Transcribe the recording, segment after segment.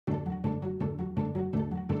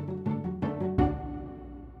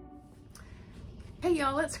Hey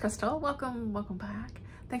y'all, it's Crystal. Welcome back.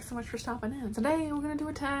 Thanks so much for stopping in. Today we're gonna do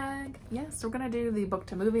a tag. Yes, we're gonna do the book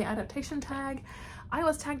to movie adaptation tag. I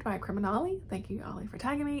was tagged by Criminali. Thank you, Ollie, for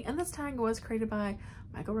tagging me. And this tag was created by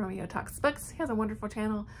Michael Romeo Talks Books. He has a wonderful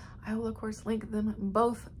channel. I will of course link them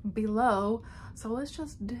both below. So let's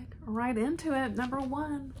just dig right into it. Number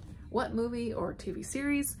one, what movie or TV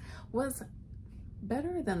series was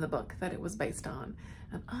better than the book that it was based on?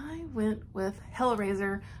 And I went with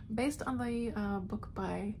Hellraiser, based on the book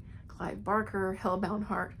by Clive Barker, Hellbound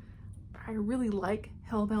Heart. I really like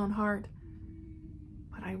Hellbound Heart,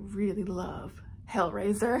 but I really love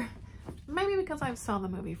Hellraiser. Maybe because I saw the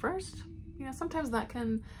movie first. You know, sometimes that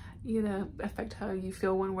can, you know, affect how you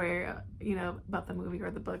feel one way, you know, about the movie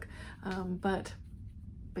or the book. But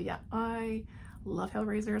yeah, I love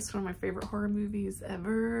Hellraiser. It's one of my favorite horror movies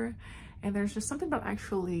ever. And there's just something about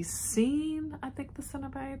actually seeing, I think, the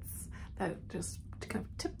Cenobites that just kind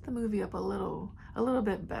of tipped the movie up a little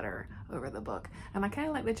bit better over the book. And I kind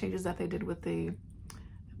of like the changes that they did with the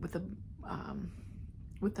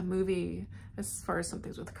movie, as far as some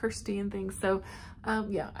things with Kirsty and things. So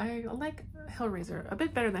yeah, I like Hellraiser a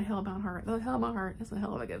bit better than Hellbound Heart, though Hellbound Heart is a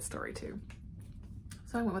hell of a good story too.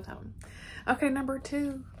 So I went with that one. Okay, number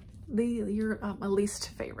two, my least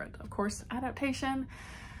favorite, of course, Adaptation.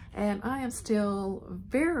 And I am still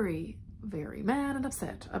very, very mad and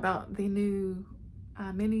upset about the new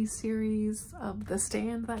mini-series of The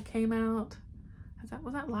Stand that came out.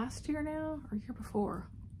 Was that last year now or year before?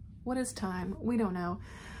 What is time? We don't know.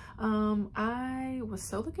 I was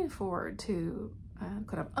so looking forward to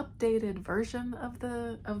kind of updated version of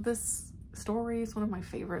this story. It's one of my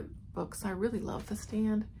favorite books. I really love The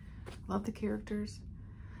Stand. Love the characters.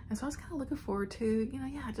 And so I was kind of looking forward to, you know,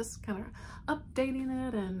 yeah, just kind of updating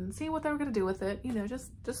it and seeing what they were going to do with it, you know,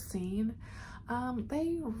 just seeing.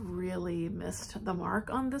 They really missed the mark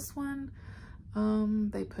on this one.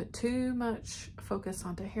 They put too much focus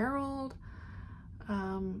onto Harold.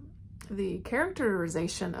 The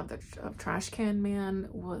characterization of Trash Can Man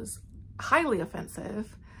was highly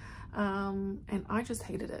offensive. And I just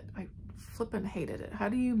hated it. I flippin' hated it. How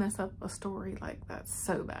do you mess up a story like that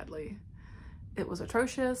so badly? It was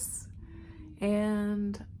atrocious,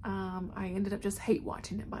 and I ended up just hate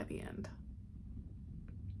watching it by the end.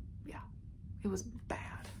 Yeah, it was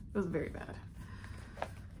bad. It was very bad.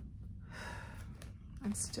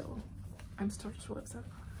 I'm still just really upset.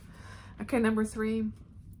 Okay, number three,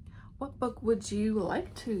 what book would you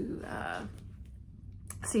like to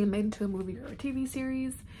see made into a movie or a TV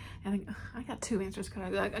series? And I got two answers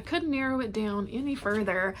because I couldn't narrow it down any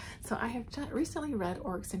further. So I have recently read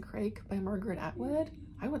Oryx and Crake by Margaret Atwood.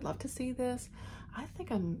 I would love to see this. I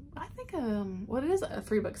think well, it is a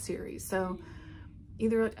 3-book series, so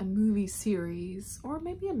either like a movie series or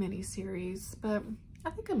maybe a mini series. But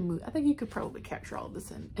I think you could probably capture all of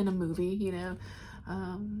this in a movie, you know.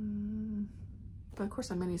 But of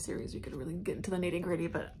course, a mini series, you could really get into the nitty gritty,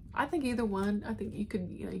 but I think either one, I think you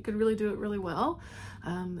could really do it really well.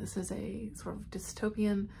 This is a sort of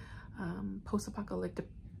dystopian, post-apocalyptic,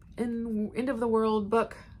 end of the world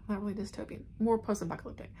book. Not really dystopian, more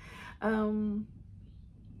post-apocalyptic. And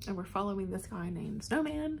we're following this guy named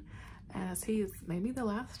Snowman, as he is maybe the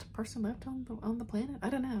last person left on the planet. I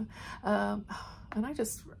don't know. And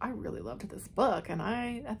I really loved this book, and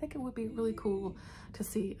I think it would be really cool to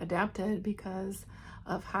see adapted because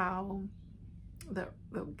of how the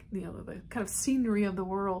kind of scenery of the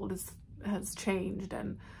world has changed,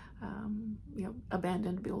 and you know,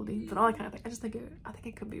 abandoned buildings and all that kind of thing. I think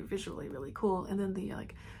it could be visually really cool. And then the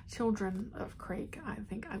children of Crake, I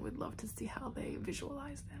think I would love to see how they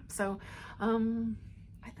visualize them. So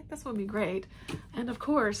I think this would be great. And of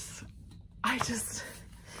course,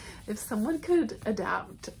 if someone could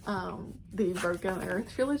adapt the Broken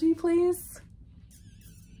Earth trilogy, please,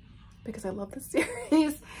 because I love this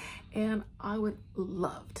series, and I would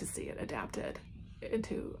love to see it adapted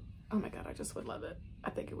into, oh my God, I just would love it. I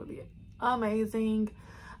think it would be amazing,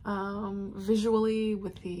 visually,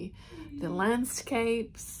 with the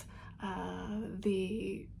landscapes,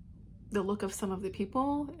 the look of some of the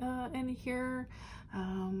people in here.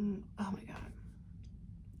 Oh my God,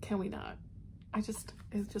 can we not?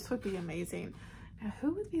 It just would be amazing. Now,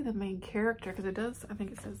 who would be the main character? Because I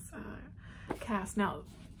think it says cast. Now,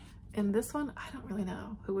 in this one, I don't really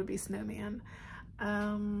know who would be Snowman.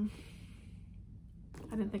 I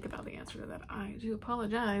didn't think about the answer to that. I do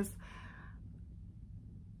apologize.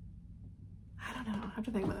 I don't know. I have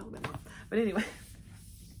to think about that a little bit more. But anyway,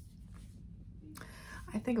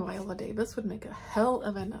 I think Viola Davis would make a hell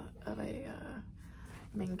of a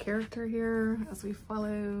main character here as we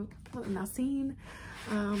follow Nassim.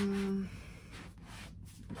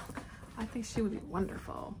 I think she would be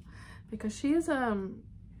wonderful because she is you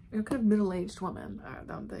know, kind of middle-aged woman.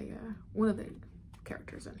 One of the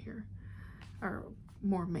characters in here, or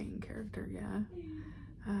more main character, yeah.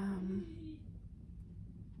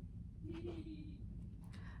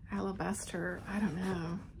 Alabaster, I don't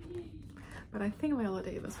know, but I think Viola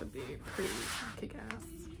Davis would be pretty kick-ass.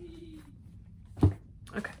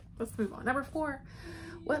 Okay, let's move on. Number 4,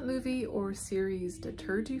 what movie or series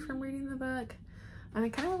deterred you from reading the book? I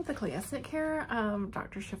mean, kind of with the classic here,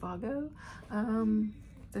 Dr. Zhivago.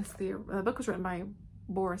 The book was written by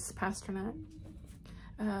Boris Pasternak.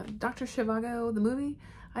 Dr. Zhivago, the movie,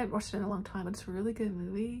 I haven't watched it in a long time, but it's a really good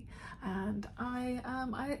movie, and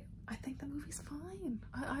I think the movie's fine.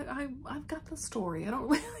 I've got the story. I don't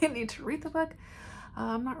really need to read the book.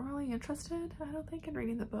 I'm not really interested, I don't think, in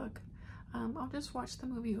reading the book. I'll just watch the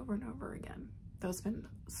movie over and over again. Though it's been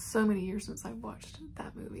so many years since I've watched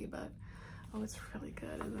that movie, but oh, it's really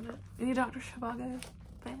good, isn't it? Any Dr. Zhivago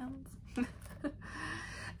fans?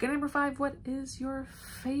 Okay, number 5, what is your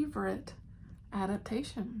favorite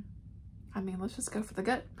adaptation? I mean, let's just go for the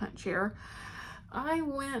gut punch here. I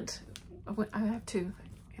have 2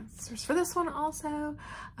 answers for this one also.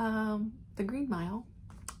 The Green Mile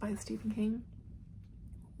by Stephen King,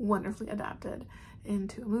 wonderfully adapted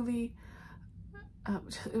into a movie.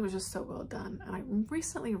 It was just so well done. And I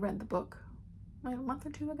recently read the book, like a month or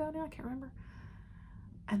 2 ago now, I can't remember.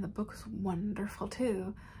 And the book was wonderful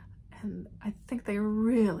too. And I think they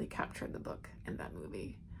really captured the book in that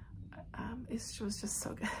movie. It was just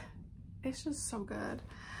so good. It's just so good.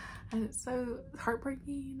 And it's so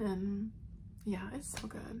heartbreaking, and yeah, it's so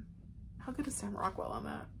good. How good is Sam Rockwell on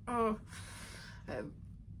that? Oh,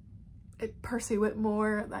 Percy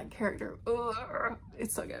Whitmore, that character,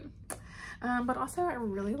 it's so good. But also I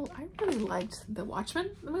really liked The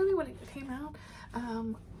Watchmen, the movie, when it came out.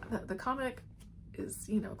 The comic is,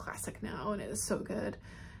 you know, classic now, and it is so good.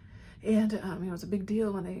 And it was a big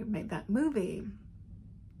deal when they made that movie.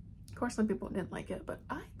 Of course, some people didn't like it, but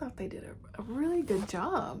I thought they did a really good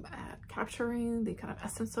job at capturing the kind of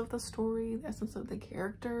essence of the story, the essence of the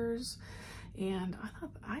characters. And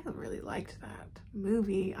I really liked that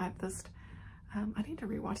movie. I need to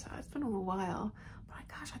rewatch that. It's been a little while, but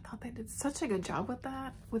gosh, I thought they did such a good job with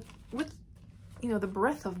that, with you know, the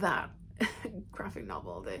breadth of that graphic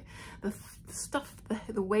novel, the stuff,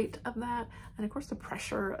 the weight of that, and of course the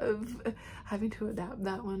pressure of having to adapt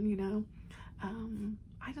that one, you know.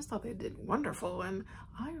 I just thought they did wonderful, and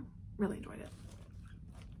I really enjoyed it.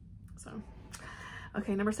 So,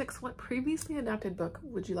 okay, number 6, what previously adapted book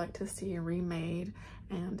would you like to see remade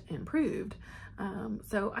and improved?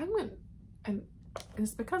 So I went, and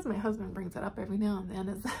it's because my husband brings it up every now and then,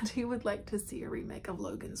 is that he would like to see a remake of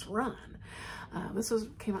Logan's Run. This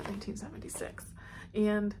came out in 1976,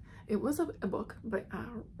 and it was a book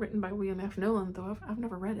written by William F. Nolan, though I've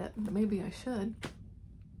never read it, but maybe I should.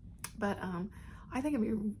 But I think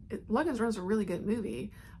Logan's Run is a really good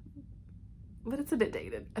movie, but it's a bit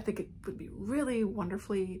dated. I think it would be really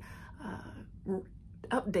wonderfully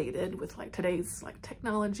updated with like today's like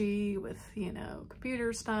technology, with, you know,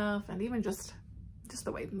 computer stuff, and even just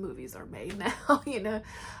the way movies are made now, you know.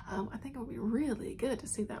 I think it would be really good to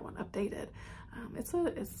see that one updated. It's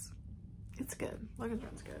good. Logan's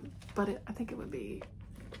Run's good, but I think it would be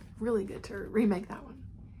really good to remake that one.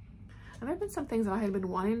 And there have been some things that I had been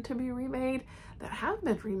wanting to be remade that have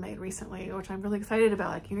been remade recently, which I'm really excited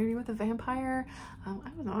about, like Interview with the Vampire. I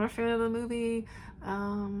was not a fan of the movie. A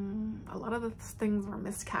lot of the things were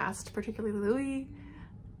miscast, particularly Louis.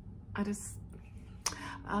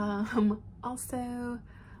 Also,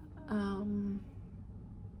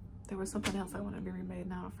 there was something else I wanted to be remade.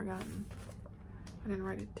 Now I've forgotten. I didn't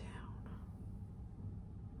write it down.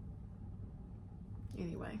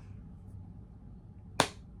 Anyway,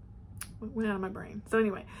 went out of my brain. So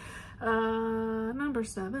anyway, number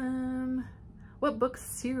 7, what book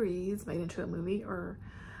series made into a movie or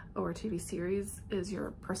TV series is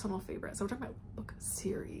your personal favorite? So we're talking about book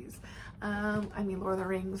series. I mean, Lord of the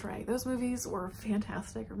Rings, right? Those movies were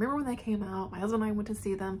fantastic. Remember when they came out? My husband and I went to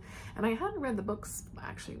see them, and I hadn't read the books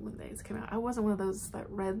actually when they came out. I wasn't one of those that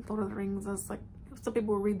read Lord of the Rings as like, some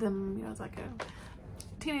people would read them, you know, as like a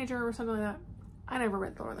teenager or something like that. I never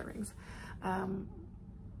read Lord of the Rings.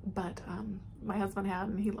 But my husband had,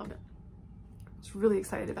 and he loved it. I was really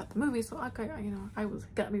excited about the movie, so okay, you know,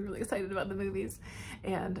 got me really excited about the movies.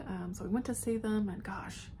 And so we went to see them, and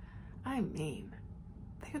gosh, I mean,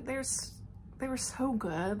 they were so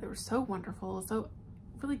good. They were so wonderful. So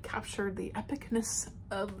really captured the epicness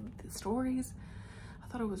of the stories. I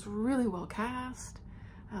thought it was really well cast.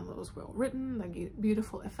 It was well written. The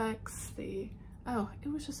beautiful effects. It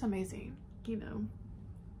was just amazing. You know,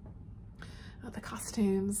 the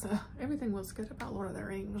costumes, everything was good about Lord of the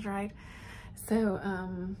Rings, right? So,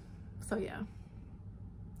 so yeah,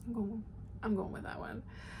 I'm going with that one.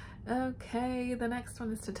 Okay, the next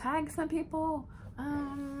one is to tag some people.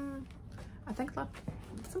 I think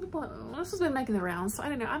some people, this has been making the rounds, so I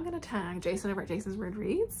don't know. I'm gonna tag Jason over at Jason's Weird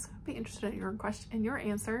Reads. Be interested in your your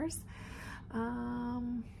answers.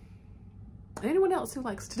 Anyone else who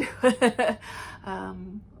likes to do it,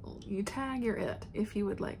 you tag your it if you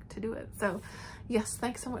would like to do it. So yes,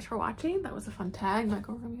 thanks so much for watching. That was a fun tag.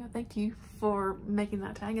 Michael Romeo, thank you for making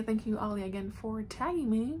that tag, and thank you Ollie again for tagging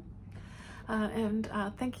me. And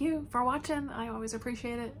thank you for watching. I always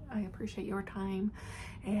appreciate it. I appreciate your time,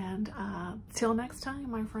 and till next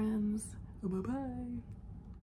time, my friends. Bye bye.